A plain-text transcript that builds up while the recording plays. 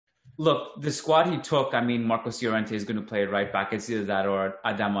Look, the squad he took, I mean, Marcos Llorente is going to play right back. It's either that or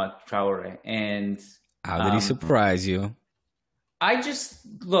Adama Traore. And How did he um, surprise you? I just,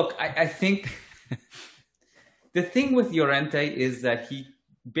 look, I think the thing with Llorente is that he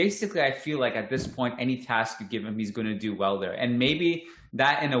basically, I feel like at this point, any task you give him, he's going to do well there. And maybe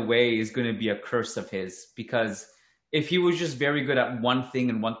that in a way is going to be a curse of his because if he was just very good at one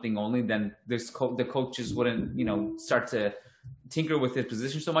thing and one thing only, then the coaches wouldn't, start to tinker with his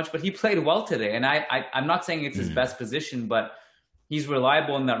position so much. But he played well today. And I'm not saying it's his best position, but he's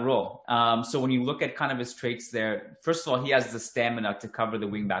reliable in that role. So when you look at kind of his traits there, first of all, he has the stamina to cover the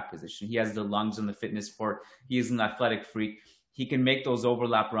wingback position. He has the lungs and the fitness for it. He is an athletic freak. He can make those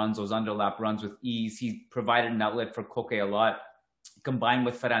overlap runs, those underlap runs with ease. He provided an outlet for Koke a lot, combined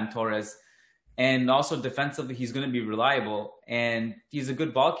with Ferran Torres. And also defensively, he's going to be reliable. And he's a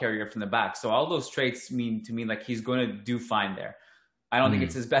good ball carrier from the back. So all those traits mean to me like he's going to do fine there. I don't think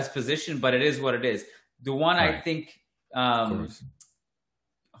it's his best position, but it is what it is. The one Right. I think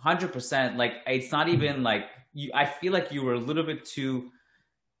 100%, like it's not even like I feel like you were a little bit too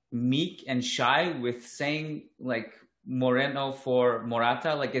meek and shy with saying like Moreno for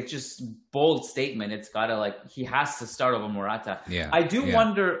Morata. Like it's just bold statement. It's gotta like he has to start over Morata. Yeah, I do yeah.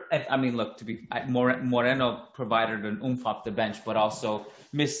 wonder if, I mean, look, Moreno provided an oomph off the bench, but also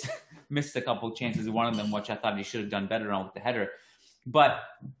missed a couple chances. One of them, which I thought he should have done better on with the header. But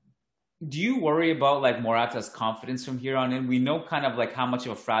do you worry about like Morata's confidence from here on in? We know kind of like how much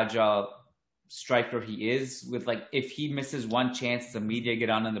of a fragile striker he is with like if he misses one chance, the media get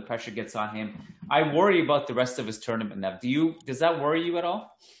on and the pressure gets on him. I worry about the rest of his tournament now. Does that worry you at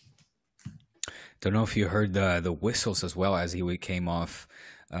all? Don't know if you heard the whistles as well as he came off.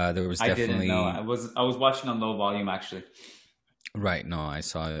 There was definitely. I didn't know. I was watching on low volume actually. Right. No, I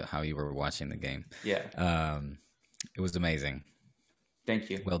saw how you were watching the game. Yeah. It was amazing.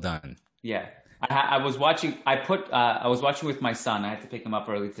 Thank you. Well done. Yeah. I was watching. I was watching with my son. I had to pick him up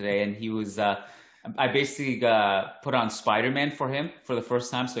early today, and he was. I basically put on Spider-Man for him for the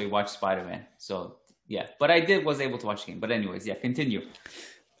first time, so he watched Spider-Man. So yeah, but was able to watch the game. But anyways, yeah, continue.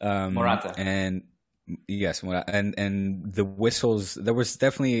 Morata and yes, and the whistles. There was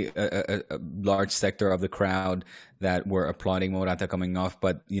definitely a large sector of the crowd that were applauding Morata coming off,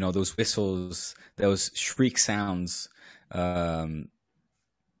 but those whistles, those shriek sounds.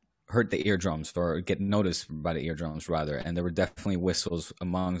 Hurt the eardrums or get noticed by the eardrums rather, and there were definitely whistles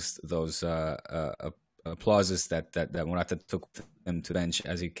amongst those applauses that Morata took him to the bench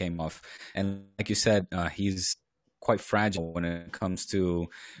as he came off. And like you said, he's quite fragile when it comes to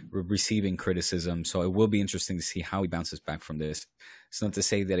receiving criticism, so it will be interesting to see how he bounces back from this. It's not to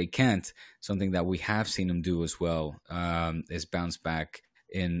say that he can't. Something that we have seen him do as well is bounce back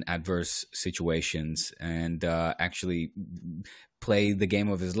in adverse situations and actually play the game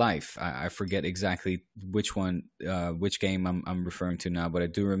of his life. I forget exactly which game I'm referring to now, but I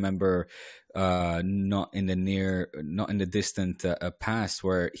do remember not in the distant past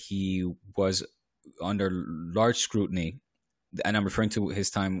where he was under large scrutiny, and I'm referring to his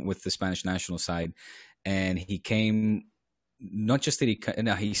time with the Spanish national side, and he came. Not just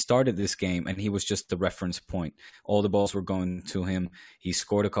that he started this game and he was just the reference point. All the balls were going to him. He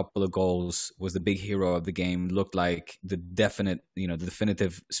scored a couple of goals, was the big hero of the game, looked like the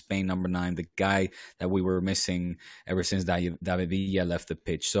definitive Spain number 9, the guy that we were missing ever since David Villa left the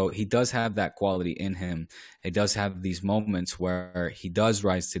pitch. So he does have that quality in him. He does have these moments where he does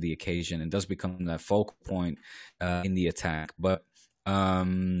rise to the occasion and does become that focal point in the attack. But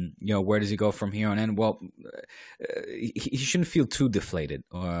where does he go from here on in? Well, he shouldn't feel too deflated,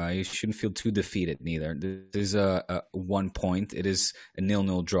 or he shouldn't feel too defeated neither. This is a 1 point. It is a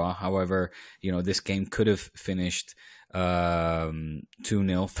 0-0 draw. However, this game could have finished 2-0,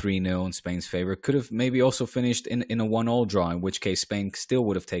 3-0 in Spain's favor. Could have maybe also finished in a 1-1 draw, in which case Spain still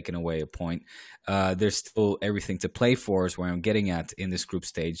would have taken away a point. There's still everything to play for, is where I'm getting at in this group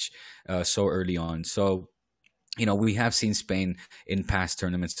stage so early on. So, we have seen Spain in past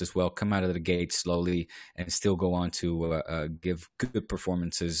tournaments as well come out of the gate slowly and still go on to give good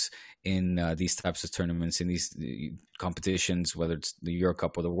performances in these types of tournaments, in these competitions, whether it's the Euro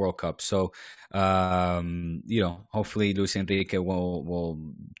Cup or the World Cup. So, hopefully Luis Enrique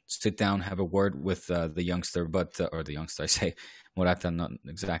will sit down, have a word with the youngster, or the youngster, I say, Morata, not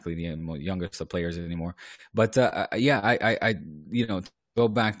exactly the youngest of players anymore. But I go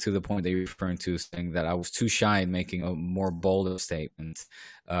back to the point that you're referring to, saying that I was too shy in making a more bold statement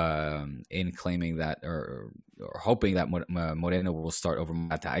in claiming that or hoping that Moreno will start over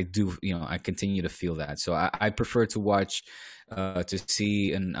Morata. I do, I continue to feel that. So I prefer to watch, to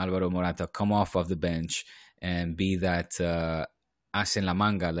see an Alvaro Morata come off of the bench and be that as in la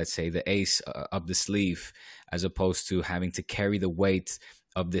manga, let's say, the ace up the sleeve, as opposed to having to carry the weight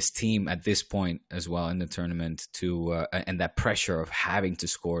of this team at this point as well in the tournament to and that pressure of having to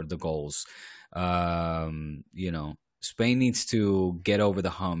score the goals. You know, Spain needs to get over the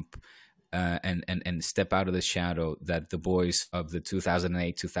hump and step out of the shadow that the boys of the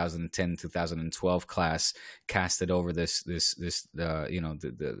 2008, 2010, 2012 class casted over this you know,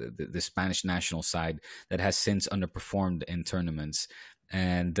 the Spanish national side that has since underperformed in tournaments.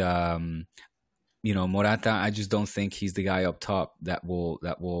 And you know, Morata, I just don't think he's the guy up top that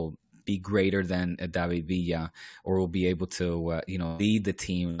will be greater than a David Villa, or will be able to you know, lead the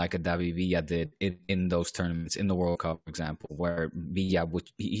team like a David Villa did in those tournaments, in the World Cup, for example, where Villa would,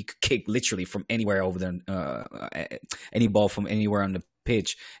 he could kick literally from anywhere over there, any ball from anywhere on the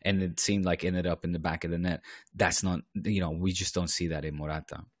pitch, and it seemed like ended up in the back of the net. That's not, you know, we just don't see that in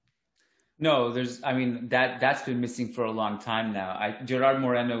Morata. No, I mean, that's been missing for a long time now. Gerard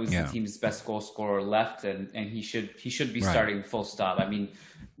Moreno is the Yeah, team's best goal scorer left, and he should be right. starting full stop. I mean,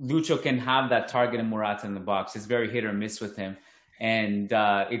 Lucho can have that target and Morata in the box. It's very hit or miss with him, and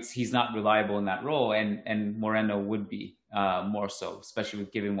he's not reliable in that role. And Moreno would be more so, especially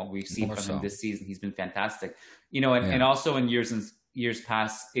with given what we've seen More from him so. this season. He's been fantastic, you know, and Yeah, also in years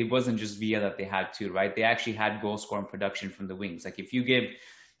past, it wasn't just Villa that they had too, right? They actually had goal scoring production from the wings. Like if you give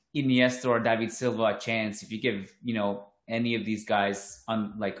Iniesta or David Silva a chance, if you give, you know, any of these guys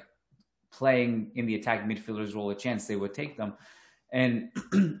on like playing in the attack midfielders role a chance, they would take them. And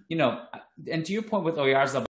you know, and to your point with Oyarzabal,